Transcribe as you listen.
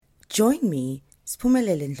Join me,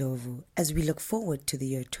 Siphumelele Ndlovu, as we look forward to the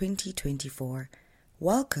year 2024.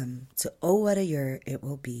 Welcome to Oh What a Year It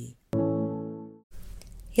Will Be.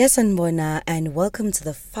 Yes, Anbona, and welcome to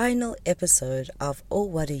the final episode of Oh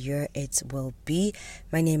What a Year It Will Be.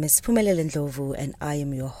 My name is Siphumelele Ndlovu and I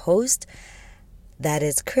am your host. That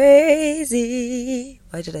is crazy.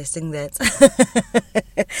 Why did I sing that?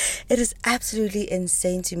 It is absolutely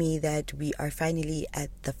insane to me that we are finally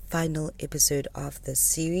at the final episode of the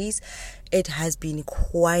series. It has been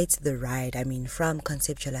quite the ride. I mean, from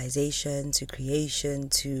conceptualization to creation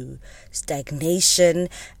to stagnation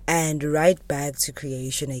and right back to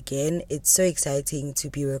creation again. It's so exciting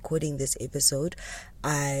to be recording this episode.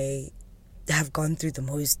 I have gone through the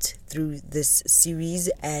most through this series,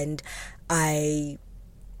 and I've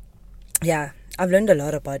learned a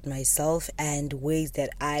lot about myself and ways that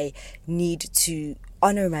I need to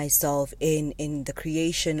honor myself in the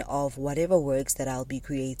creation of whatever works that I'll be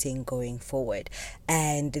creating going forward.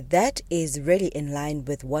 And that is really in line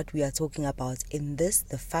with what we are talking about in this,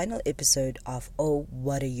 the final episode of Oh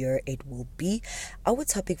What a Year It Will Be. Our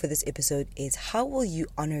topic for this episode is how will you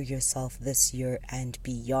honor yourself this year and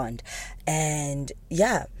beyond? And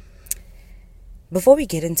before we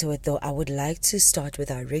get into it though, I would like to start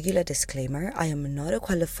with our regular disclaimer. I am not a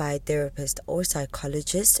qualified therapist or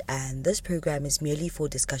psychologist, and this program is merely for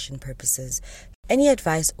discussion purposes. Any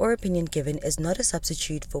advice or opinion given is not a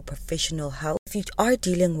substitute for professional help. If you are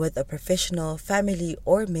dealing with a professional, family,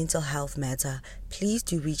 or mental health matter, please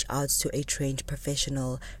do reach out to a trained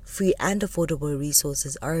professional. Free and affordable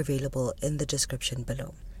resources are available in the description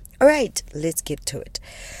below. Alright, let's get to it.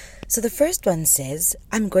 So the first one says,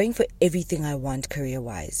 I'm going for everything I want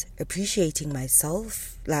career-wise, appreciating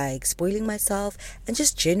myself, like spoiling myself, and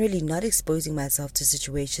just generally not exposing myself to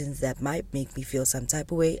situations that might make me feel some type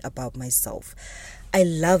of way about myself. I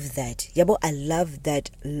love that. Yabo, I love that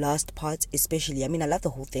last part especially. I mean, I love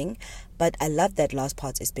the whole thing, but I love that last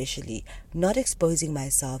part especially. Not exposing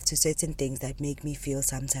myself to certain things that make me feel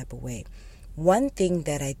some type of way. One thing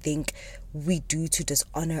that I think we do to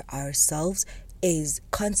dishonor ourselves is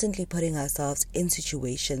constantly putting ourselves in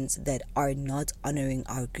situations that are not honoring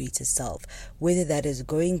our greater self, whether that is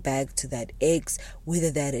going back to that ex, whether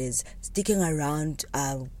that is sticking around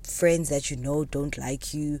friends that you know don't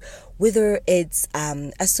like you, whether it's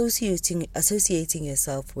associating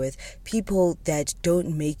yourself with people that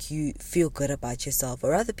don't make you feel good about yourself,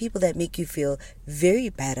 or other people that make you feel very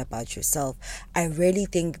bad about yourself. I really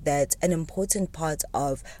think that an important part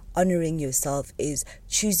of honoring yourself is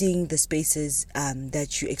choosing the spaces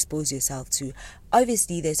that you expose yourself to.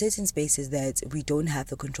 Obviously, there are certain spaces that we don't have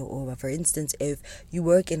the control over. For instance, if you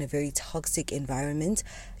work in a very toxic environment,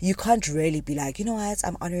 you can't really be like, you know what,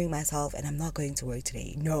 I'm honoring myself and I'm not going to work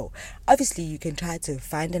today. No. Obviously, you can try to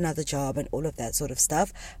find another job and all of that sort of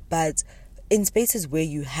stuff, but in spaces where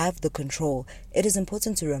you have the control, it is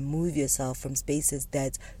important to remove yourself from spaces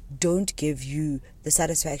that don't give you the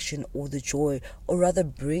satisfaction or the joy, or rather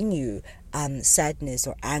bring you sadness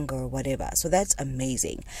or anger or whatever. So that's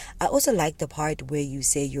amazing. I also like the part where you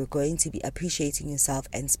say you're going to be appreciating yourself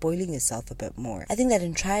and spoiling yourself a bit more. I think that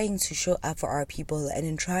in trying to show up for our people and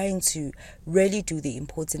in trying to really do the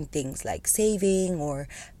important things like saving or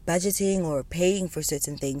budgeting or paying for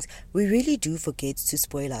certain things, we really do forget to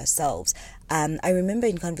spoil ourselves. I remember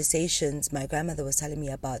in conversations, my grandmother was telling me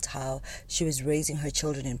about how she was raising her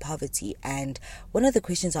children in poverty, and one of the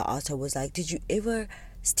questions I asked her was like, did you ever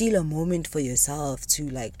steal a moment for yourself to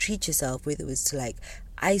like treat yourself, whether it was to like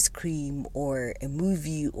ice cream or a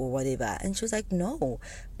movie or whatever? And she was like, no,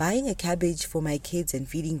 buying a cabbage for my kids and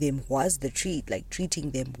feeding them was the treat. Like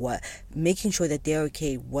treating them, making sure that they're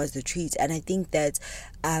okay was the treat. And I think that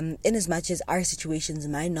in as much as our situations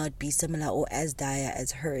might not be similar or as dire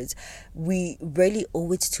as hers, we really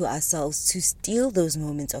owe it to ourselves to steal those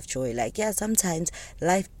moments of joy. Like, yeah, sometimes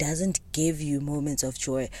life doesn't give you moments of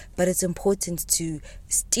joy, but it's important to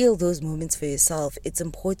steal those moments for yourself. It's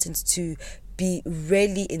important to be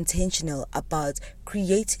really intentional about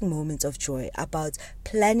creating moments of joy, about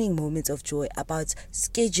planning moments of joy, about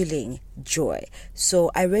scheduling joy.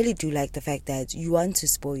 So I really do like the fact that you want to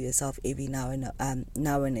spoil yourself every now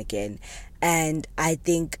and again. And I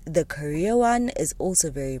think the career one is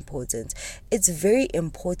also very important. It's very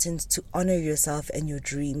important to honor yourself and your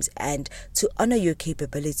dreams and to honor your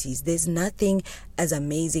capabilities. There's nothing as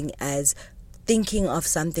amazing as thinking of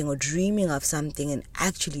something or dreaming of something and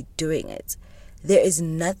actually doing it. There is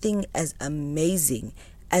nothing as amazing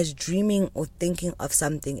as dreaming or thinking of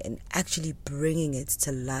something and actually bringing it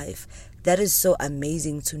to life. that is so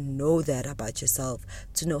amazing to know that about yourself,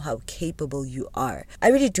 to know how capable you are. I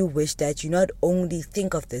really do wish that you not only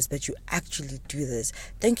think of this, but you actually do this.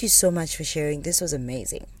 Thank you so much for sharing. This was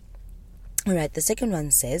amazing. All right, the second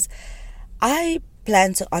one says, I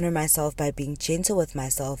plan to honor myself by being gentle with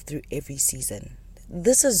myself through every season.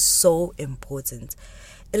 This is so important.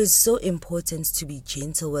 It is so important to be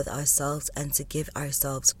gentle with ourselves and to give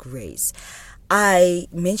ourselves grace. I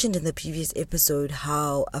mentioned in the previous episode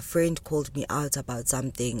how a friend called me out about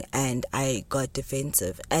something and I got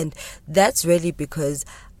defensive. And that's really because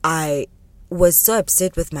I was so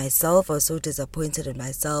upset with myself. I was so disappointed in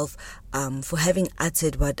myself for having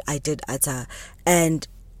uttered what I did utter. And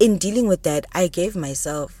in dealing with that, I gave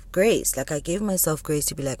myself grace. I gave myself grace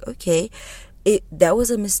to be like, okay, that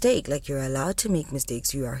was a mistake. You're allowed to make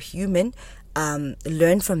mistakes. You are human.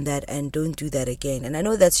 Learn from that and don't do that again. And I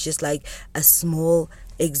know that's just a small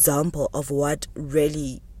example of what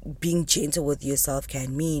really being gentle with yourself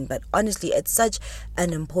can mean, but honestly, it's such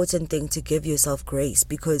an important thing to give yourself grace,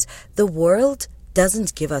 because the world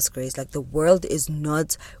doesn't give us grace. The world is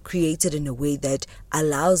not created in a way that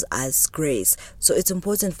allows us grace. So it's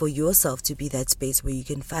important for yourself to be that space where you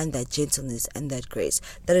can find that gentleness and that grace.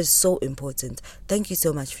 That is so important. Thank you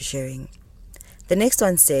so much for sharing. The next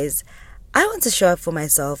one says, I want to show up for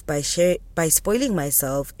myself by spoiling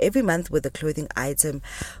myself every month with a clothing item.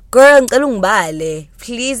 Girl,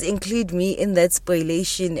 please include me in that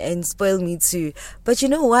spoilation and spoil me too. But you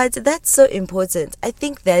know what? That's so important. I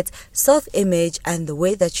think that self-image and the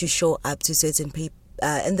way that you show up to certain people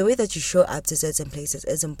and the way that you show up to certain places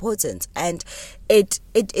is important, and it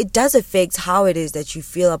does affect how it is that you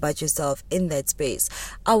feel about yourself in that space.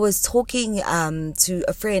 I was talking to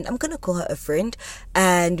a friend, I'm gonna call her a friend,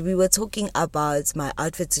 and we were talking about my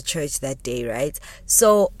outfit to church that day, right?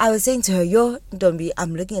 So I was saying to her, yo, Dombi,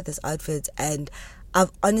 I'm looking at this outfit and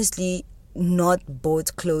I've honestly not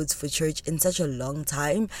bought clothes for church in such a long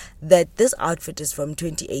time that this outfit is from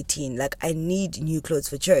 2018. I need new clothes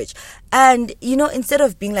for church. And instead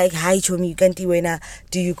of being like, hi Chomi, Kanti Wena,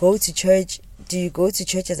 do you go to church? Do you go to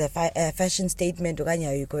church as a fashion statement? Or are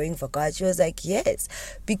you going for God? She was like, yes,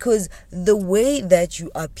 because the way that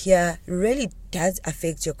you appear really does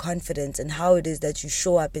affect your confidence and how it is that you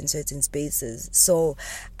show up in certain spaces. So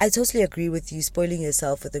I totally agree with you. Spoiling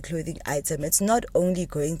yourself with a clothing item, it's not only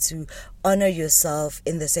going to honor yourself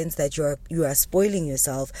in the sense that you are spoiling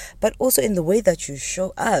yourself, but also in the way that you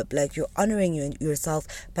show up. You're honoring yourself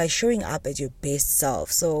by showing up as your best self.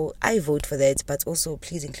 So I vote for that, but also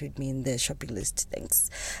please include me in the shopping list. Thanks.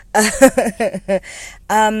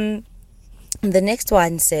 The next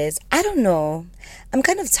one says, I don't know. I'm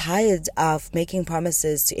kind of tired of making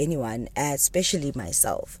promises to anyone, especially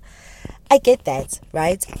myself. I get that,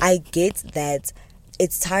 right? I get that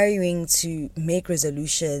it's tiring to make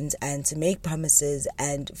resolutions and to make promises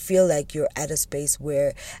and feel like you're at a space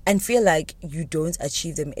and feel like you don't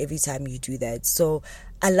achieve them every time you do that. So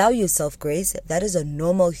allow yourself grace. That is a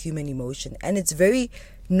normal human emotion, and it's very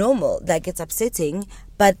normal. It's upsetting,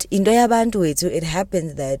 but in Doyabantu too, it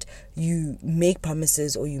happens that you make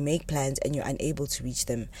promises or you make plans and you're unable to reach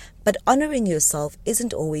them. But honoring yourself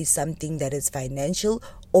isn't always something that is financial,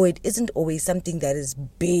 or it isn't always something that is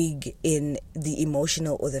big in the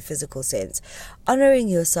emotional or the physical sense. Honoring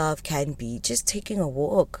yourself can be just taking a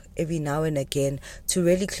walk every now and again to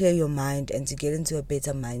really clear your mind and to get into a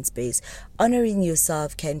better mind space. Honoring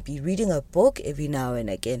yourself can be reading a book every now and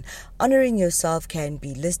again. Honoring yourself can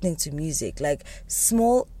be listening to music.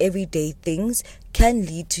 Small everyday things can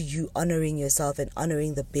lead to you honoring yourself and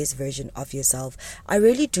honoring the best version of yourself. I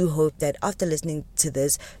really do hope that after listening to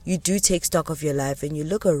this, you do take stock of your life and you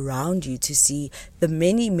look around you to see the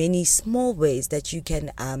many, many small ways that you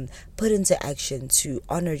can put into action to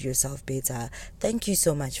honor yourself better. Thank you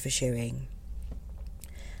so much for sharing.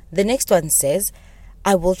 The next one says,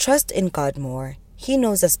 I will trust in God more. He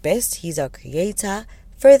knows us best. He's our creator.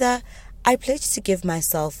 Further, I pledge to give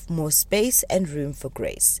myself more space and room for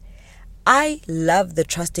grace. I love the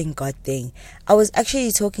trusting God thing. I was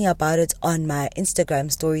actually talking about it on my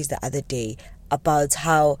Instagram stories the other day, about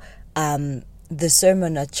how the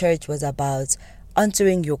sermon at church was about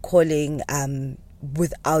answering your calling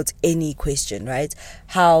without any question, right?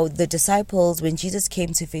 How the disciples, when Jesus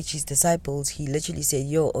came to fetch his disciples, he literally said,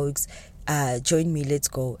 yo, Oaks, join me, let's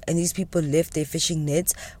go. And these people left their fishing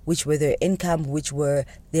nets, which were their income, which were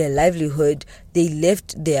their livelihood. They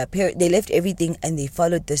left everything and they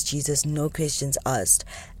followed this Jesus, no questions asked.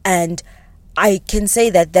 And I can say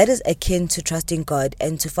that is akin to trusting God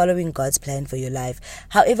and to following God's plan for your life.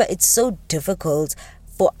 However, it's so difficult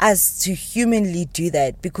for us to humanly do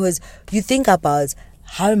that, because you think about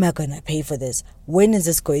how am I going to pay for this? When is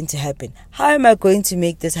this going to happen? How am I going to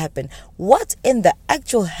make this happen? What in the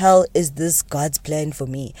actual hell is this God's plan for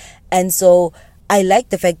me? And so I like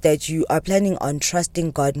the fact that you are planning on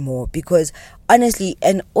trusting God more, because honestly,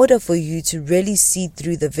 in order for you to really see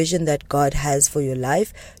through the vision that God has for your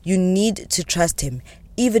life, you need to trust Him,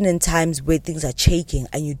 even in times where things are shaking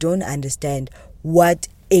and you don't understand what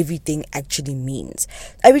everything actually means.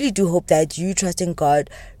 I really do hope that you trusting God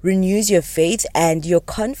renews your faith and your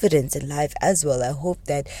confidence in life as well. I hope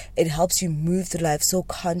that it helps you move through life so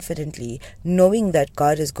confidently, knowing that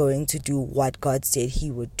God is going to do what God said He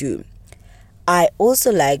would do. I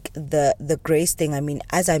also like the grace thing. I mean,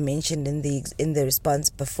 as I mentioned in the response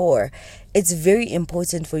before, it's very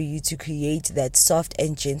important for you to create that soft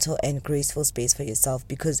and gentle and graceful space for yourself,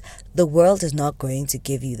 because the world is not going to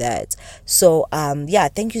give you that. So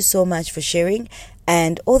thank you so much for sharing,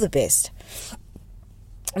 and all the best.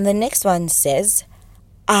 And the next one says,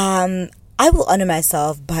 I will honor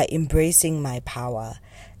myself by embracing my power.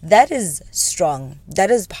 That is strong.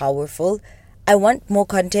 That is powerful. I want more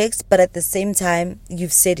context, but at the same time,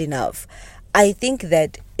 you've said enough. I think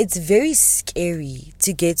that it's very scary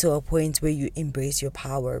to get to a point where you embrace your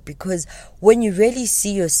power, because when you really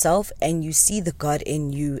see yourself and you see the God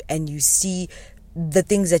in you and you see the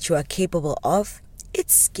things that you are capable of,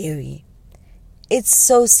 it's scary. It's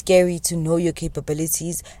so scary to know your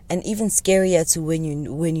capabilities, and even scarier to when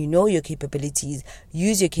you know your capabilities,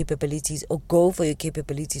 use your capabilities, or go for your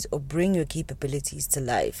capabilities, or bring your capabilities to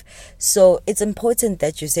life. So it's important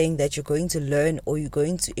that you're saying that you're going to learn, or you're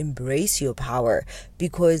going to embrace your power,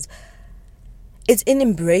 because it's in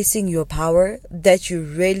embracing your power that you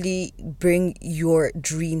really bring your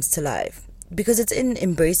dreams to life. Because it's in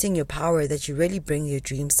embracing your power that you really bring your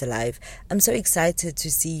dreams to life. I'm so excited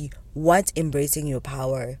to see what embracing your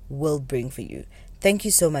power will bring for you. Thank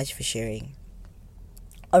you so much for sharing.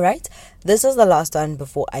 All right, this is the last one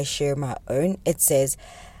before I share my own. It says,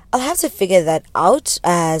 I'll have to figure that out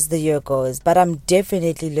as the year goes, but I'm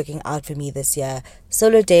definitely looking out for me this year.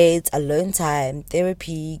 Solo dates, alone time,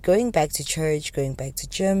 therapy, going back to church, going back to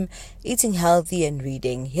gym, eating healthy, and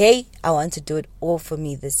reading. Hey, I want to do it all for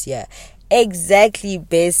me this year. Exactly,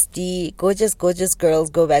 bestie. Gorgeous girls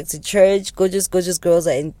go back to church. Gorgeous girls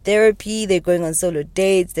are in therapy. They're going on solo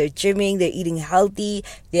dates. They're gymming. They're eating healthy.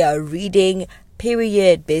 They are reading.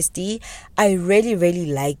 Period, bestie. I really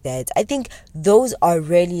like that. I think those are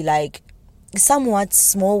really like somewhat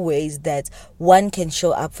small ways that one can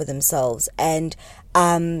show up for themselves, and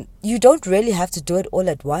you don't really have to do it all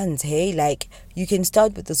at once. Hey, like you can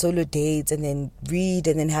start with the solo dates and then read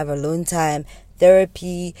and then have alone time,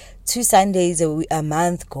 therapy, 2 Sundays a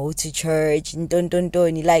month, go to church, and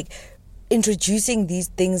and you like introducing these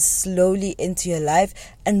things slowly into your life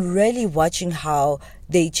and really watching how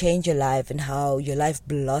they change your life and how your life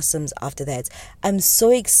blossoms after that. I'm so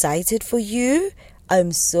excited for you.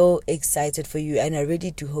 I'm so excited for you, and I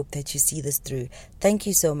really do hope that you see this through. Thank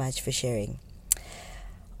you so much for sharing.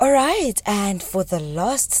 All right, and for the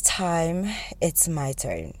last time, it's my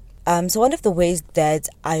turn. So one of the ways that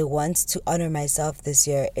I want to honor myself this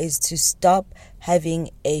year is to stop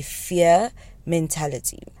having a fear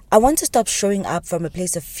mentality. I want to stop showing up from a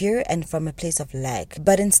place of fear and from a place of lack,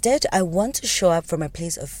 but instead I want to show up from a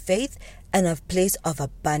place of faith and a place of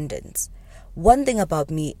abundance. One thing about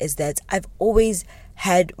me is that I've always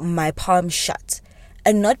had my palm shut,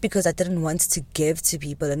 and not because I didn't want to give to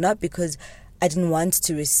people and not because I didn't want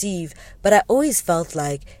to receive, but I always felt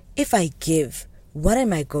like if I give, what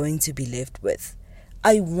am I going to be left with?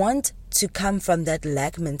 I want to come from that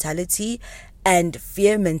lack mentality and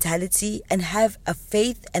fear mentality and have a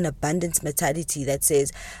faith and abundance mentality that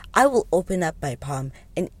says, I will open up my palm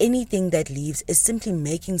and anything that leaves is simply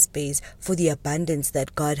making space for the abundance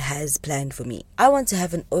that God has planned for me. I want to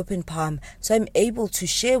have an open palm so I'm able to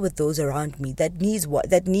share with those around me that need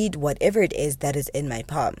whatever it is that is in my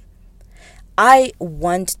palm. I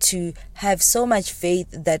want to have so much faith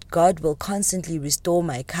that God will constantly restore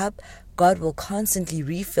my cup. God will constantly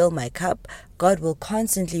refill my cup. God will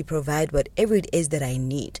constantly provide whatever it is that I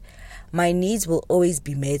need. My needs will always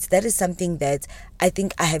be met. That is something that I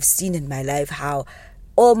think I have seen in my life, how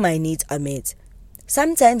all my needs are met.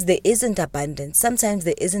 Sometimes there isn't abundance. Sometimes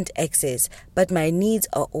there isn't excess, but my needs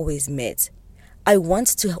are always met. I want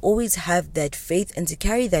to always have that faith and to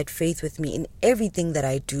carry that faith with me in everything that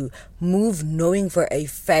I do. Move knowing for a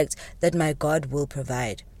fact that my God will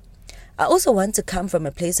provide. I also want to come from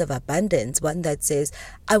a place of abundance, one that says,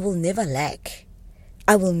 I will never lack.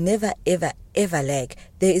 I will never, ever, ever lack.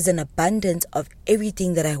 There is an abundance of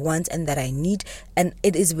everything that I want and that I need, and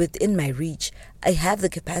it is within my reach. I have the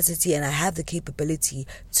capacity and I have the capability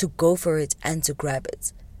to go for it and to grab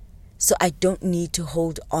it. So I don't need to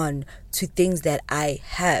hold on to things that I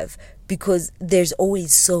have, because there's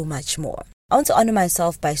always so much more. I want to honor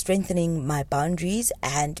myself by strengthening my boundaries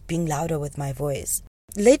and being louder with my voice.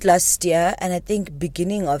 Late last year, and I think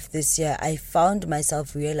beginning of this year, I found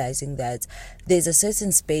myself realizing that there's a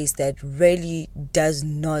certain space that really does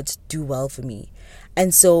not do well for me.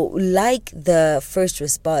 And so, like the first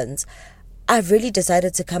response, I've really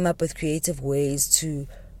decided to come up with creative ways to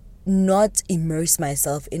not immerse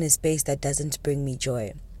myself in a space that doesn't bring me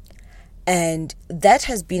joy. And that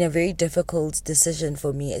has been a very difficult decision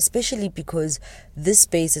for me, especially because this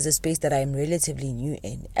space is a space that I'm relatively new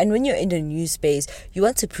in. And when you're in a new space, you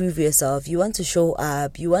want to prove yourself, you want to show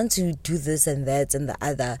up, you want to do this and that and the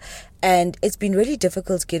other. And it's been really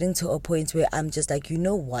difficult getting to a point where I'm just like, you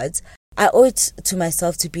know what? I owe it to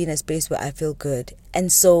myself to be in a space where I feel good.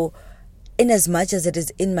 And so, in as much as it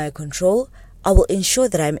is in my control, I will ensure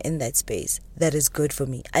that I'm in that space that is good for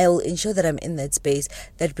me. I will ensure that I'm in that space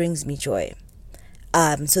that brings me joy.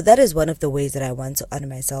 So that is one of the ways that I want to honor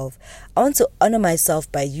myself. I want to honor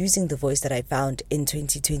myself by using the voice that I found in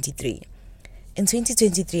 2023. In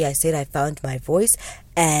 2023, I said I found my voice,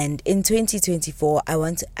 and in 2024, I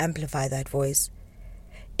want to amplify that voice.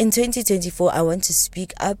 In 2024, I want to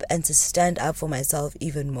speak up and to stand up for myself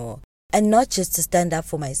even more. And not just to stand up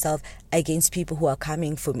for myself against people who are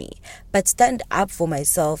coming for me, but stand up for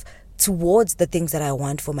myself towards the things that I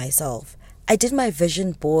want for myself. I did my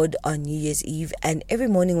vision board on New Year's Eve, and every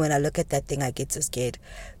morning when I look at that thing, I get so scared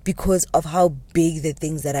because of how big the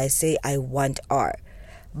things that I say I want are.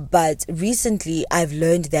 But recently, I've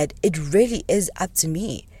learned that it really is up to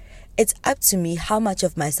me. It's up to me how much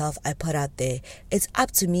of myself I put out there. It's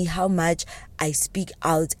up to me how much I speak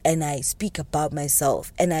out and I speak about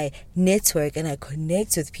myself, and I network and I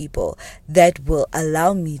connect with people that will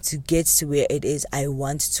allow me to get to where it is I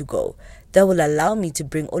want to go, that will allow me to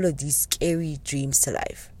bring all of these scary dreams to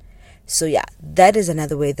life. So yeah, that is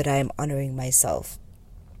another way that I am honoring myself.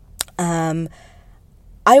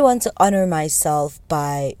 I want to honor myself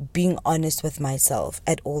by being honest with myself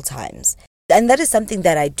at all times. And that is something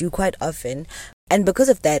that I do quite often. And because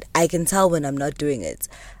of that, I can tell when I'm not doing it.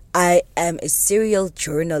 I am a serial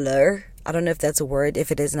journaler. I don't know if that's a word.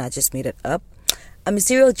 If it isn't, I just made it up. I'm a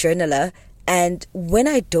serial journaler. And when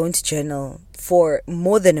I don't journal for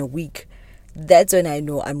more than a week, that's when I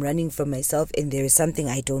know I'm running from myself and there is something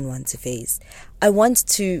I don't want to face. I want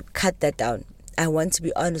to cut that down. I want to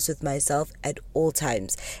be honest with myself at all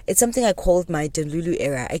times. It's something I called my Delulu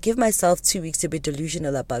era. I give myself 2 weeks to be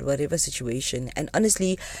delusional about whatever situation. And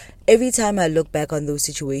honestly, every time I look back on those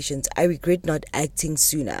situations, I regret not acting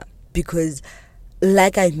sooner. Because,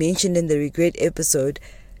 like I mentioned in the regret episode,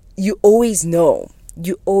 you always know.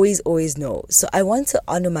 You always know. So I want to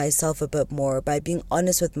honor myself a bit more by being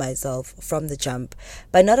honest with myself from the jump.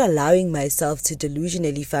 By not allowing myself to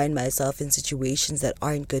delusionally find myself in situations that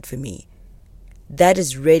aren't good for me. That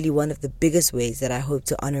is really one of the biggest ways that I hope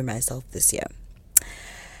to honor myself this year.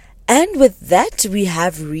 And with that, we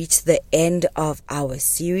have reached the end of our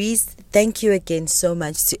series. Thank you again so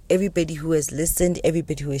much to everybody who has listened,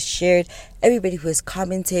 everybody who has shared, everybody who has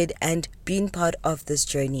commented and been part of this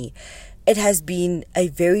journey. It has been a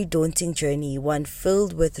very daunting journey, one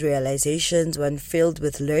filled with realizations, one filled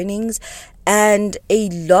with learnings, and a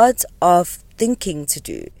lot of thinking to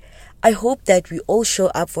do. I hope that we all show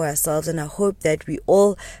up for ourselves, and I hope that we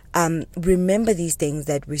all remember these things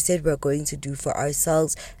that we said we're going to do for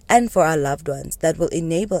ourselves and for our loved ones that will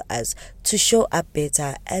enable us to show up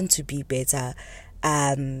better and to be better.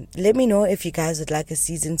 Let me know if you guys would like a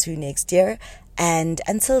season 2 next year. And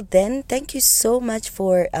until then, thank you so much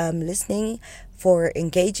for listening, for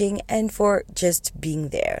engaging, and for just being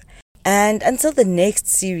there. And until the next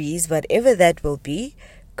series, whatever that will be,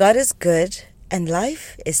 God is good. And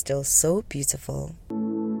life is still so beautiful.